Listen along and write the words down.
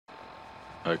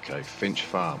Okay, Finch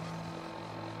Farm.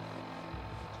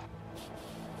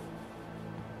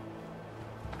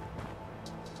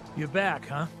 You're back,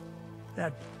 huh?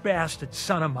 That bastard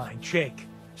son of mine, Jake,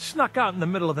 snuck out in the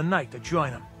middle of the night to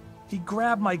join him. He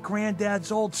grabbed my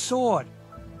granddad's old sword.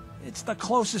 It's the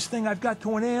closest thing I've got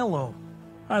to an heirloom.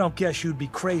 I don't guess you'd be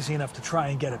crazy enough to try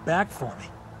and get it back for me.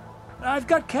 I've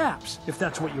got caps, if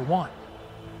that's what you want.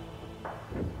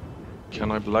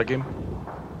 Can I blag him?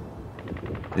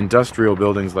 Industrial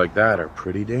buildings like that are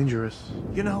pretty dangerous.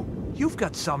 You know, you've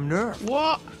got some nerve.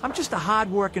 What? I'm just a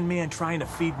hard-working man trying to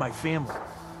feed my family.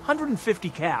 150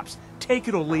 caps. Take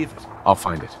it or leave it. I'll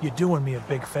find it. You're doing me a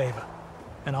big favor,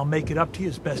 and I'll make it up to you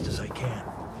as best as I can.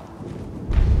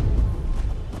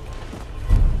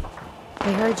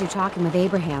 I heard you talking with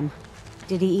Abraham.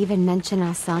 Did he even mention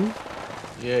our son?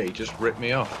 Yeah, he just ripped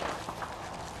me off.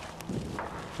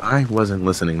 I wasn't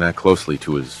listening that closely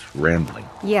to his rambling.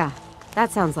 Yeah,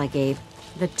 that sounds like Abe.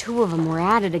 The two of them were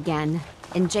at it again,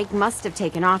 and Jake must have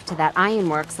taken off to that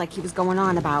ironworks like he was going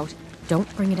on about.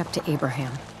 Don't bring it up to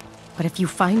Abraham. But if you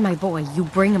find my boy, you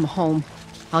bring him home.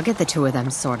 I'll get the two of them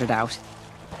sorted out.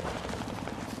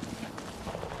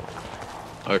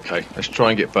 Okay, let's try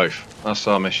and get both. That's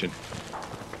our mission.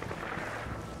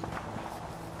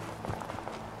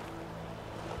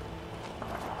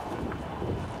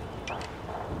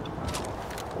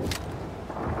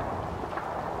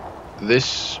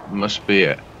 This must be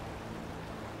it.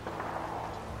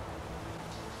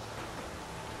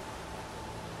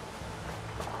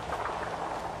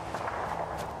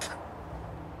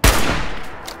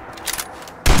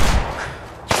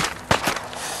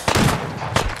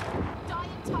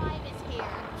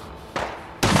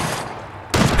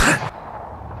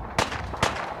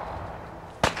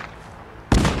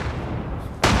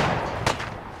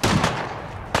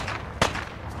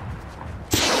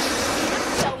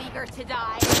 To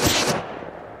die.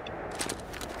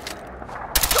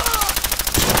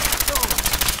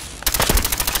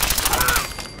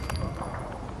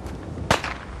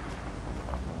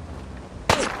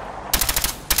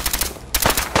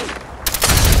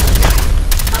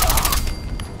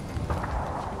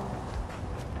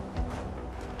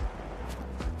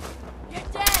 You're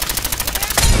dead.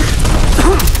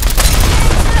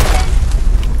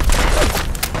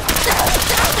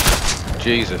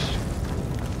 Jesus.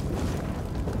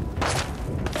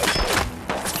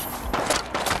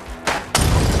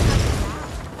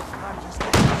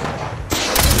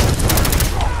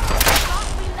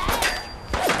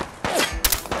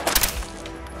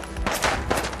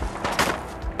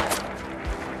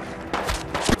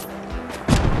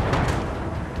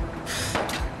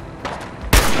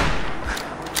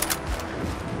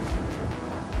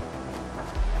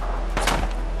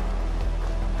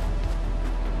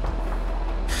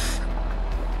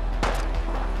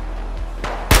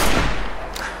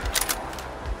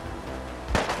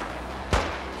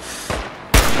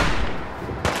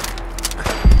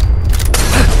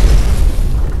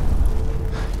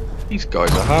 These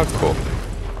guys are hardcore.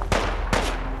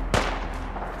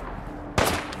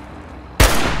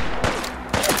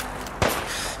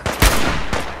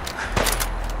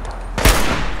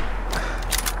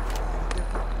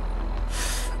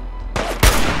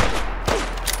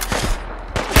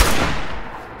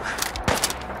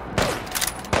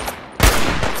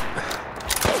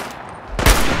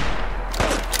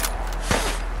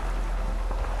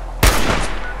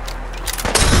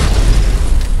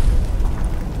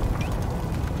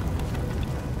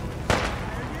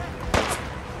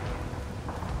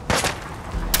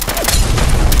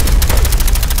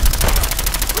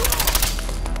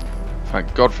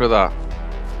 Thank God for that.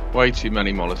 Way too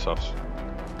many Molotovs.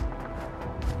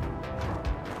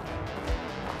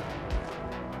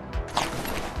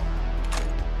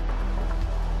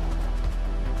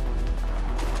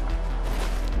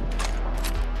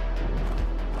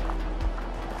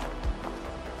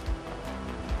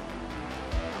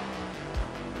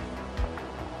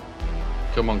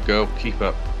 Come on, girl, keep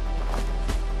up.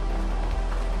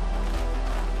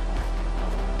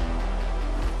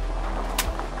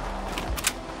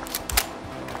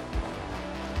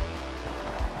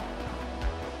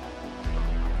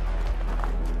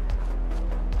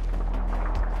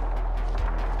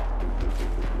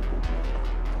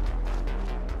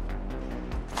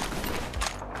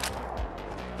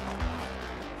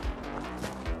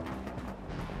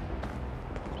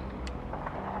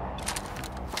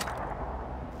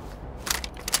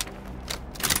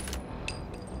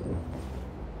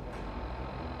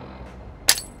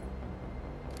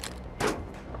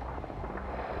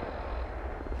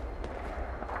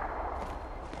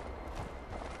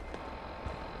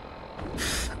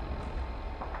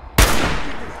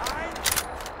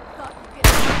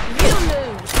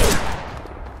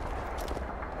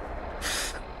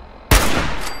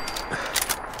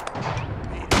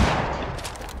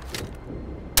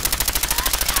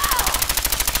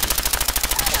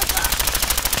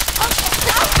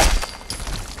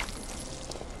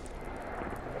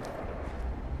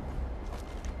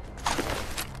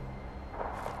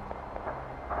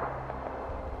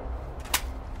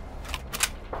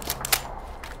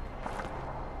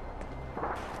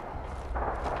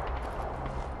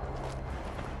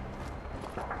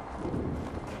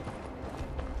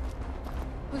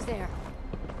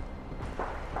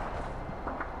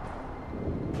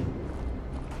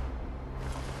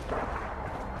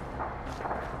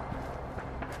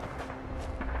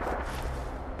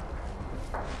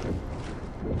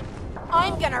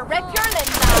 gonna rip your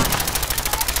limbs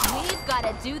off. We've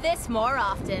gotta do this more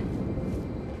often.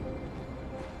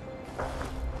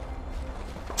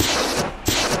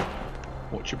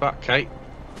 Watch your back, Kate.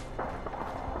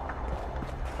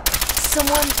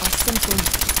 Someone or something told me.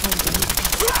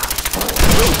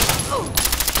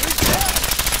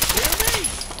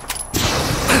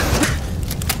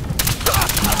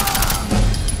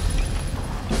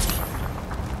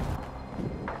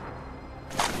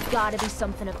 Gotta be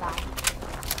something about it.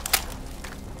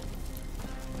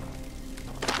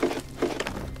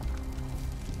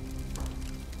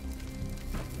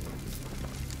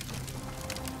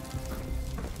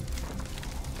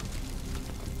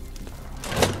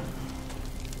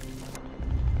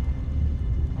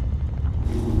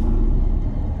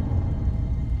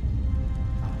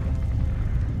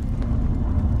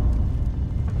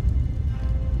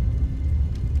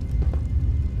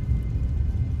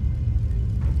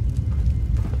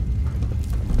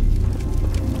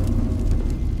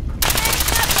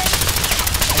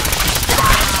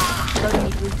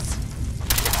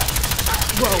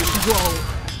 Whoa.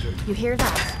 You hear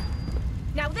that?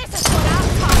 Now this is what I'm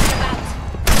talking about!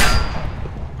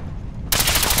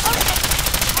 Okay,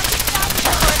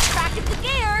 I can the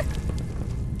gear!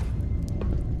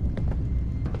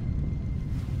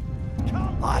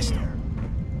 Lost her.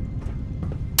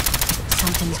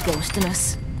 Something's ghosting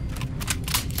us.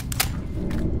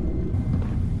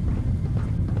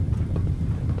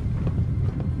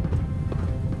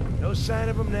 No sign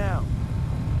of him now.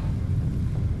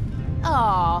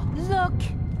 Aw, look!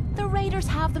 The Raiders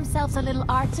have themselves a little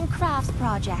arts and crafts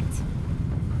project.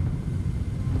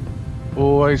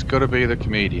 Always gotta be the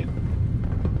comedian.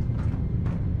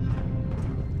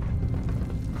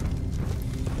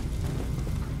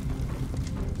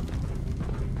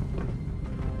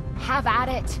 Have at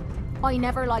it. I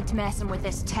never liked messing with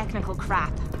this technical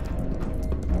crap.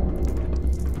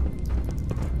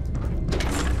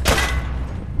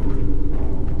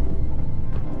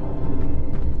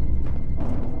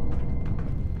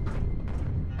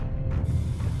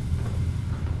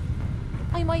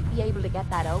 I might be able to get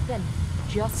that open.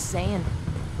 Just saying.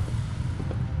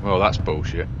 Well, that's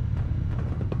bullshit.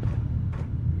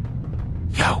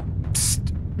 Yo,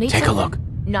 psst. Need Take a something? look.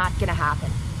 Not gonna happen.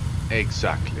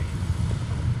 Exactly.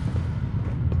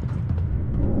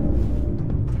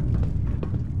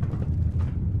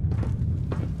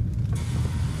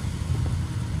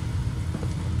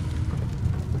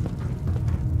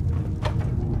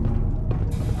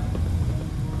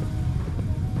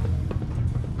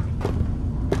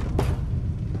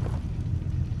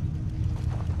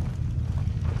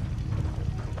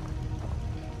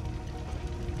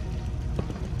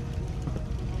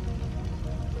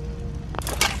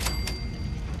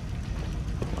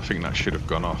 I think that should have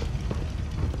gone off.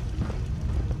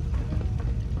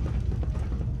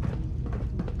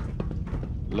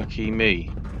 Lucky me.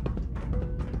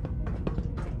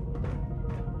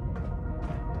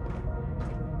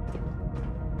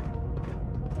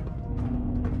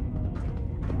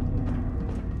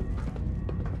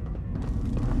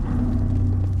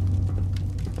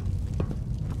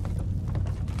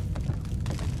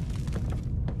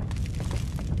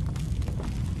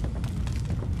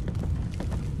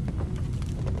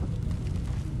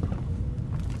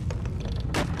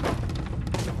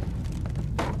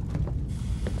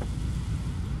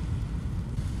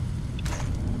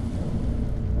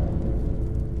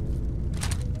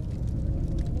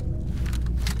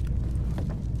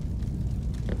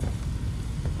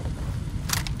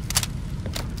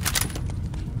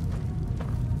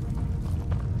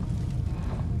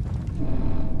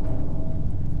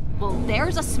 Well,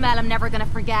 there's a smell I'm never gonna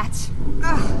forget.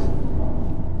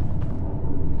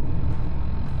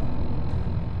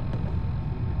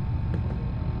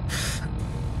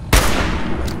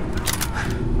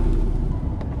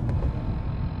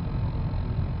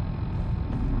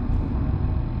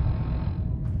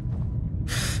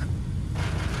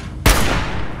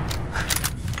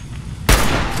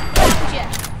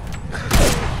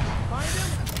 Find him,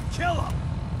 kill him.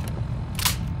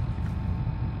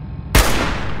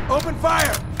 Open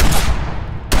fire!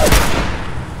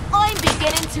 I'm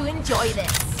beginning to enjoy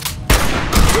this.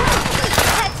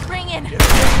 Head's ringing. Get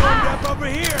warmed up over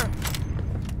here.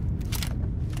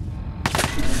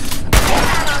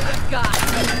 All you've got.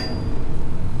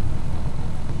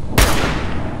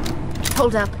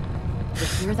 Hold up. You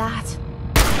hear that?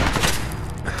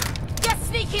 You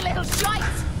sneaky little shite!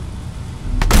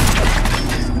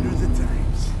 Hundreds of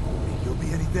times. Think you'll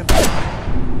be any different?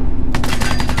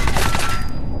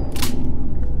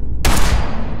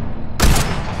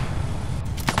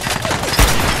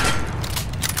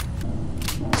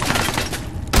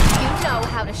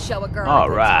 show a girl. All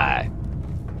right.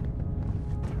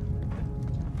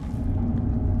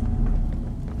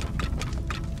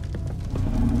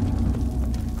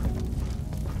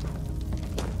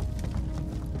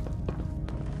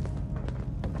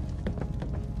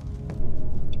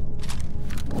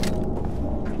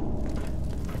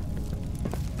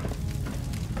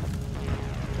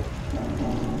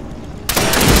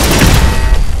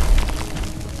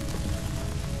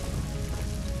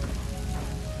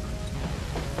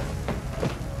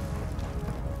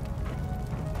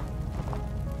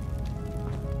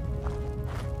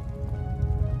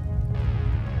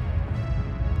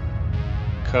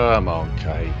 Come on,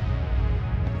 Kate.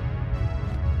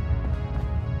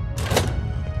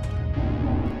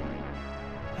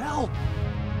 Help!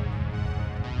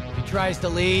 If he tries to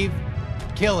leave,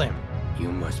 kill him.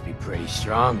 You must be pretty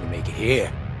strong to make it here.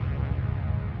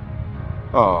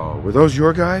 Oh, were those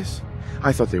your guys?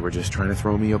 I thought they were just trying to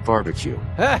throw me a barbecue.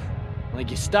 Huh? Like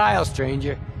your style,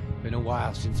 stranger. Been a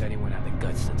while since anyone had the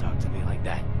guts to talk to me like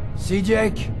that. See,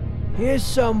 Jake? Here's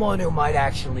someone who might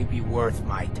actually be worth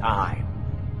my time.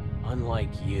 Unlike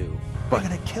you. They're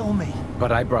gonna kill me.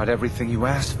 But I brought everything you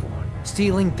asked for.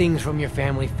 Stealing things from your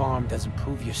family farm doesn't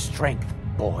prove your strength,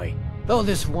 boy. Though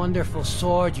this wonderful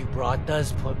sword you brought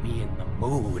does put me in the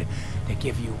mood to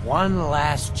give you one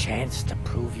last chance to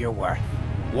prove your worth.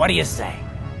 What do you say?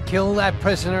 Kill that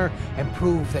prisoner and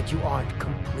prove that you aren't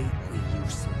completely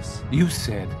useless. You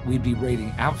said we'd be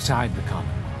raiding outside the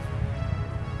Commonwealth.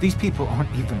 These people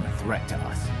aren't even a threat to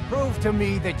us. Prove to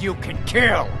me that you can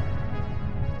kill!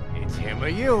 It's him or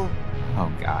you.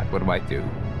 Oh God, what do I do?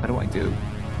 What do I do?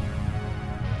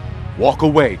 Walk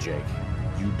away, Jake.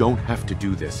 You don't have to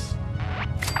do this.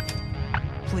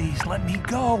 Please, let me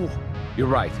go. You're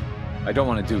right. I don't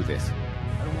want to do this.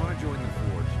 I don't want to join the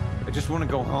Forge. I just want to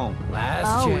go home.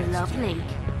 Last Oh, chance. lovely. Jake.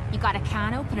 You got a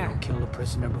can You opener. don't kill the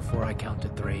prisoner before I count to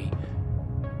 3.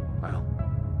 Well,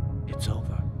 it's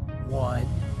over. 1,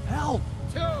 Help!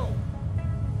 2,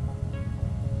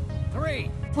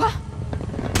 3. What?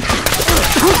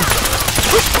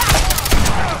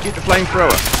 Get the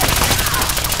flamethrower.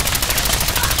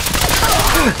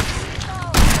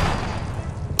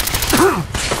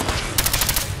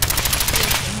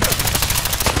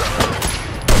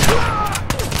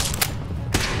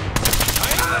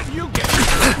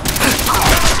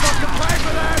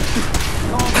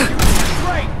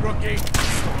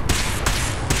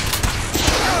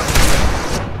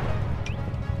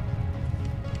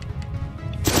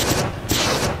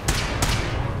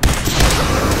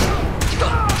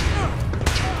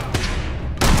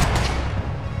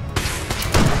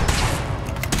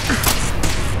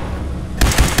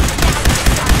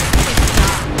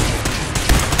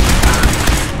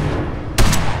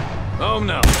 Oh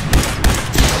no.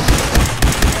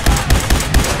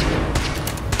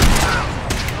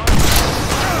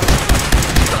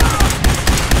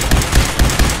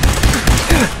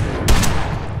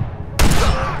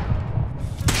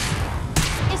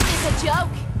 Is this a joke?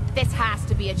 This has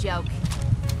to be a joke.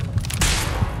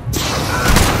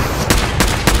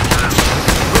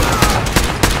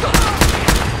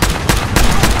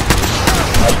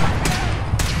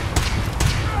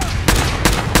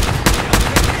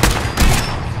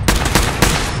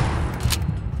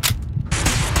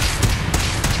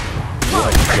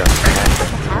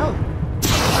 Hell.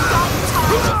 Tom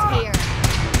is here.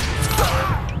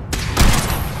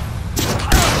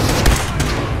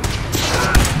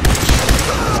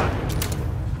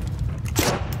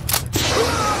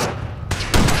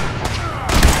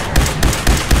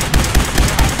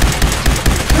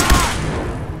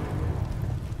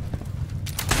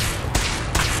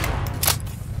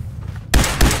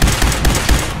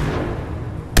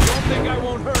 Don't think I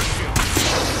won't hurt you.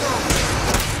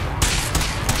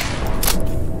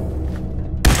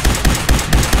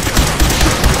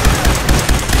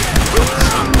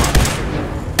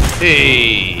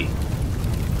 Hey.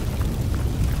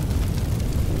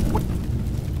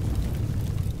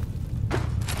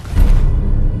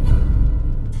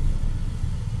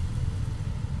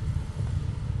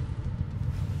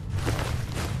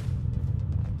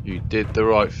 You did the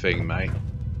right thing, mate.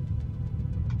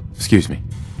 Excuse me.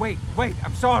 Wait,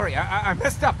 I'm sorry. I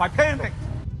messed up. I panicked.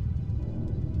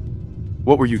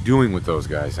 What were you doing with those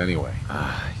guys, anyway?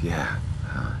 Yeah.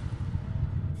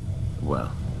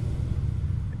 Well,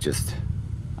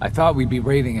 I thought we'd be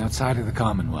raiding outside of the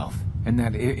Commonwealth, and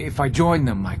that if I joined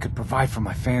them, I could provide for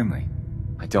my family.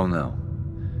 I don't know.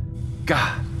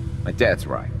 God, my dad's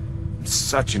right. I'm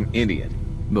such an idiot.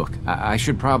 Look, I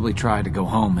should probably try to go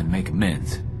home and make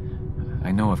amends.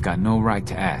 I know I've got no right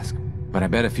to ask, but I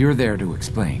bet if you're there to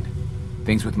explain,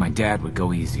 things with my dad would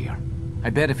go easier. I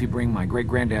bet if you bring my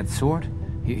great-granddad's sword,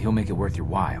 he'll make it worth your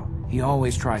while. He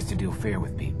always tries to deal fair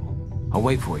with people. I'll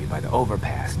wait for you by the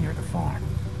overpass near the farm.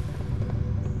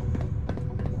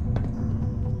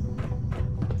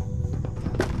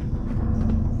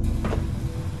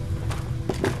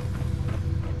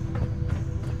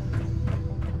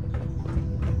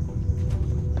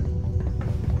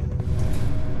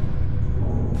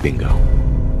 Bingo.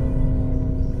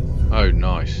 Oh,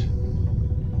 nice.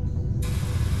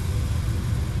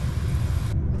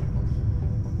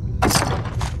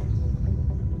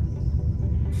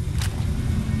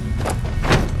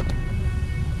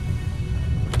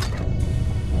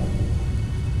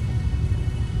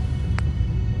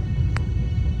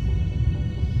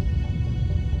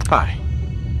 Hi.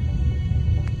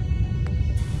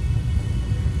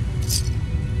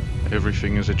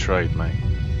 Everything is a trade, mate.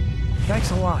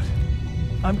 Thanks a lot.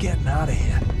 I'm getting out of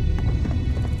here.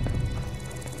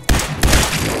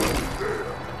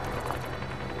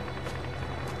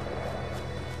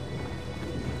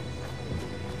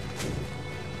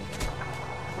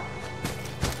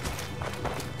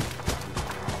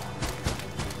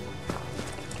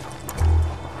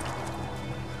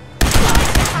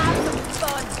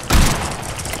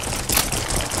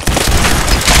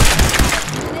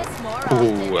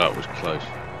 Oh, that was close.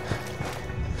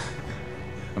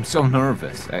 I'm so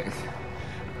nervous. I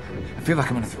feel like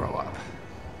I'm gonna throw up.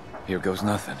 Here goes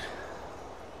nothing.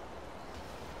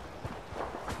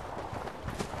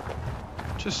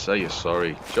 Just say you're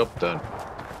sorry. Job done.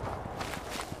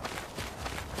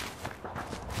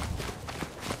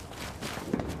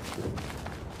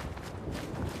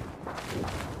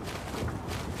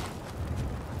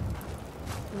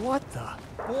 What the?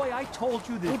 Boy, I told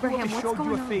you that Abraham, whoever what's showed you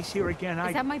going a on? face here again,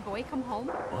 Is that my boy come home?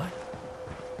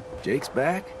 What? Jake's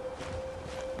back?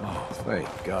 Oh, thank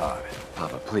God.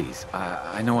 Papa, please.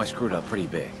 I know I screwed up pretty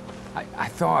big. I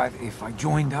thought if I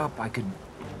joined up, I could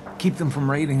keep them from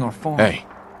raiding our farm. Hey,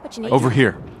 But you need over to.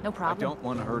 here. No I problem. don't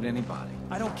want to hurt anybody.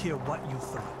 I don't care what you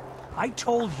thought. I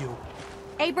told you.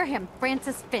 Abraham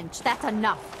Francis Finch, that's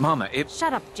enough. Mama,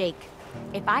 Shut up, Jake.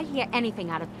 If I hear anything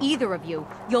out of either of you,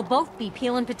 you'll both be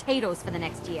peeling potatoes for the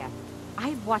next year.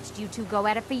 I've watched you two go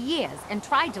at it for years and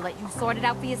tried to let you sort it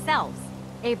out for yourselves.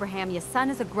 Abraham, your son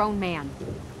is a grown man.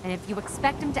 And if you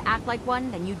expect him to act like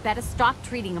one, then you'd better stop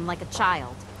treating him like a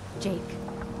child. Jake,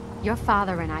 your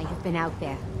father and I have been out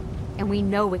there, and we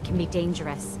know it can be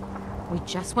dangerous. We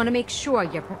just want to make sure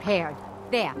you're prepared.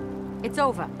 There, it's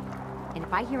over. And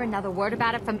if I hear another word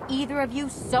about it from either of you,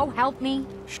 so help me.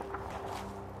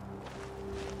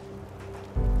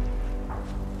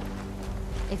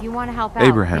 If you want to help out,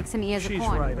 Abraham. make some ears of She's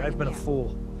corn. right. I've been a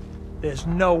fool. There's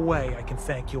no way I can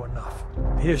thank you enough.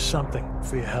 Here's something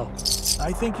for your help.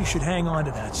 I think you should hang on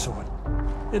to that sword.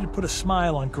 It'd put a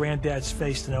smile on Granddad's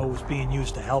face to know it was being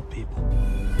used to help people.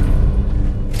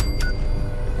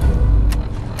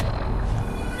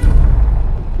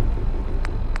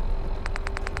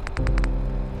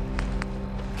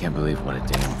 can't believe what a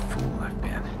damn fool I've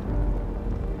been.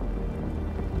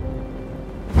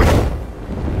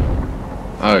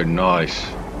 Oh, nice.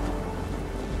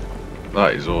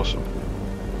 That is awesome.